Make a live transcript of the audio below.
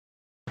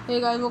Hey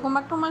guys, welcome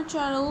back to my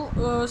channel.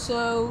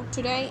 So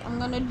today I'm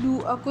gonna do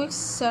a quick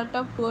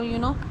setup tour,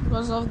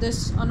 because of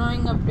this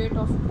annoying update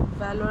of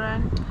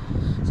Valorant.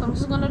 So I'm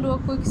just gonna do a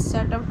quick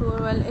setup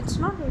tour. Well, it's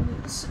not really,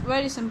 it's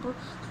very simple.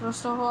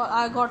 First of all,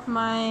 I got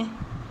my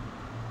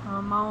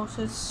mouse.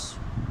 It's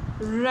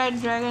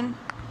Red Dragon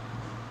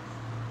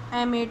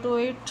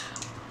M808.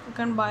 You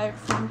can buy it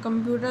from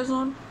Computer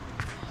Zone.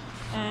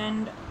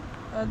 And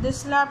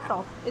this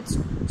laptop, it's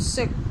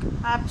sick,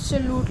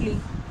 absolutely.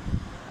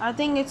 I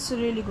think it's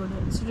really good.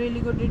 It's really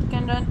good. It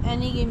can run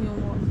any game you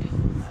want.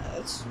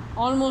 It's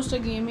almost a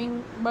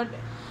gaming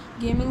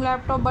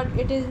laptop, but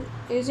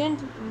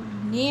isn't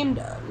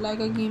named like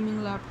a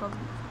gaming laptop.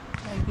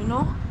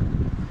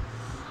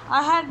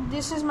 I had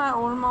this is my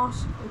old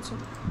mouse.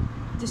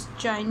 This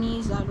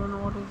Chinese. I don't know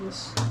what is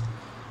this.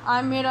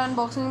 I made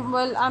unboxing.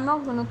 Well, I'm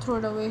not gonna throw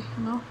it away,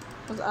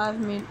 because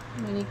I've made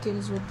many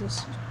kills with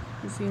this.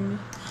 You feel me?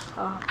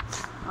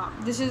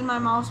 This is my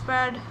mouse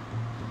pad.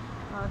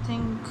 I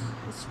think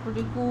it's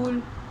pretty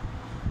cool.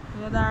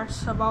 Yeah,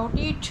 that's about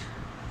it.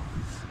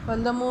 Well,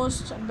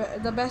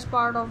 the best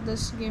part of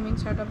this gaming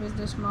setup is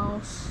this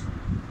mouse.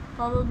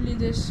 Probably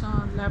this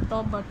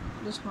laptop, but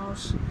this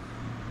mouse.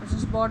 I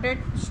just bought it,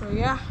 so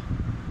yeah,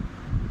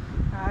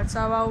 that's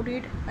about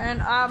it. And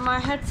my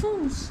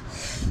headphones,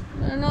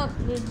 they're not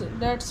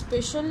that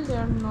special.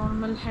 They're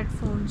normal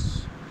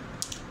headphones.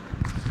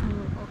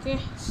 Okay,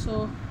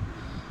 so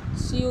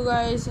see you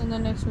guys in the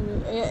next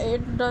video.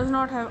 It does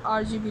not have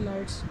RGB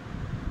lights.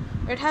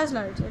 It has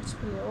lights. It's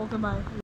clear. Okay, bye.